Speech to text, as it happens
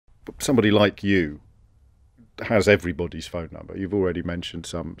somebody like you has everybody's phone number. You've already mentioned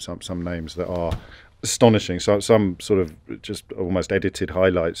some names that are astonishing. So some sort of just almost edited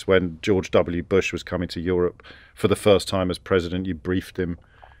highlights. When George W. Bush was coming to Europe for the first time as president, you briefed him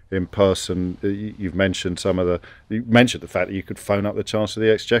in person. You've mentioned you mentioned the fact that you could phone up the Chancellor of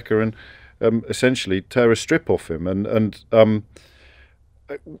the Exchequer and essentially tear a strip off him. And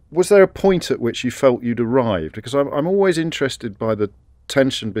was there a point at which you felt you'd arrived? Because I'm always interested by the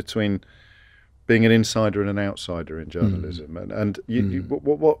tension between being an insider and an outsider in journalism. And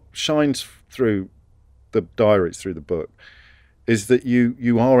what shines through the diaries, through the book, is that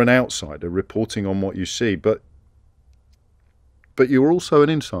you are an outsider reporting on what you see, but you're also an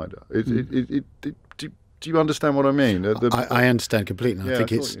insider. Do you understand what I mean? I understand completely. Yeah, I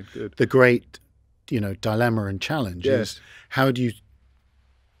think it's the great, dilemma and challenge is how do you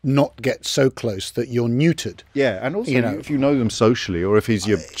not get so close that you're neutered? Yeah, and also if you know them socially, or if he's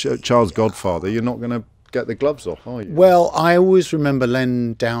your child's godfather, you're not going to get the gloves off, are you? Well, I always remember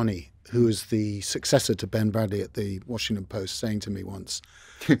Len Downey, who was the successor to Ben Bradley at the Washington Post, saying to me once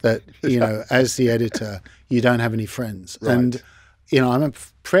that, as the editor, you don't have any friends. Right. And, I'm a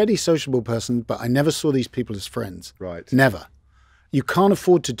pretty sociable person, but I never saw these people as friends. Right. Never. You can't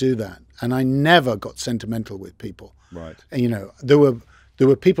afford to do that. And I never got sentimental with people. Right. And, there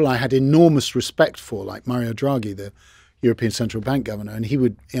were people I had enormous respect for, like Mario Draghi, the European Central Bank governor,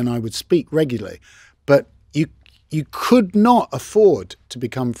 and I would speak regularly. But you could not afford to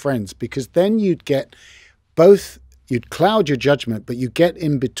become friends, because then you'd cloud your judgment, but you get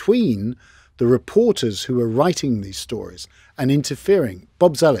in between the reporters who are writing these stories and interfering.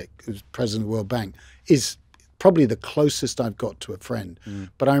 Bob Zoellick, who's president of the World Bank, is probably the closest I've got to a friend.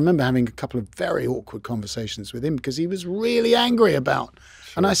 But I remember having a couple of very awkward conversations with him because he was really angry about.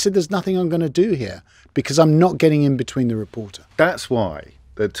 Sure. And I said, there's nothing I'm going to do here because I'm not getting in between the reporter. That's why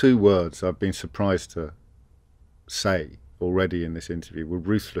there are two words I've been surprised to say already in this interview were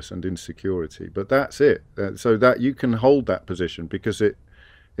ruthless and insecurity. But that's it. So that you can hold that position because it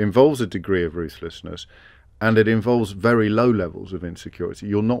involves a degree of ruthlessness and it involves very low levels of insecurity.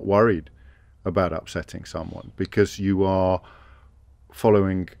 You're not worried about upsetting someone because you are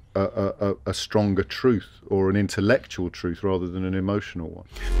following a stronger truth, or an intellectual truth rather than an emotional one.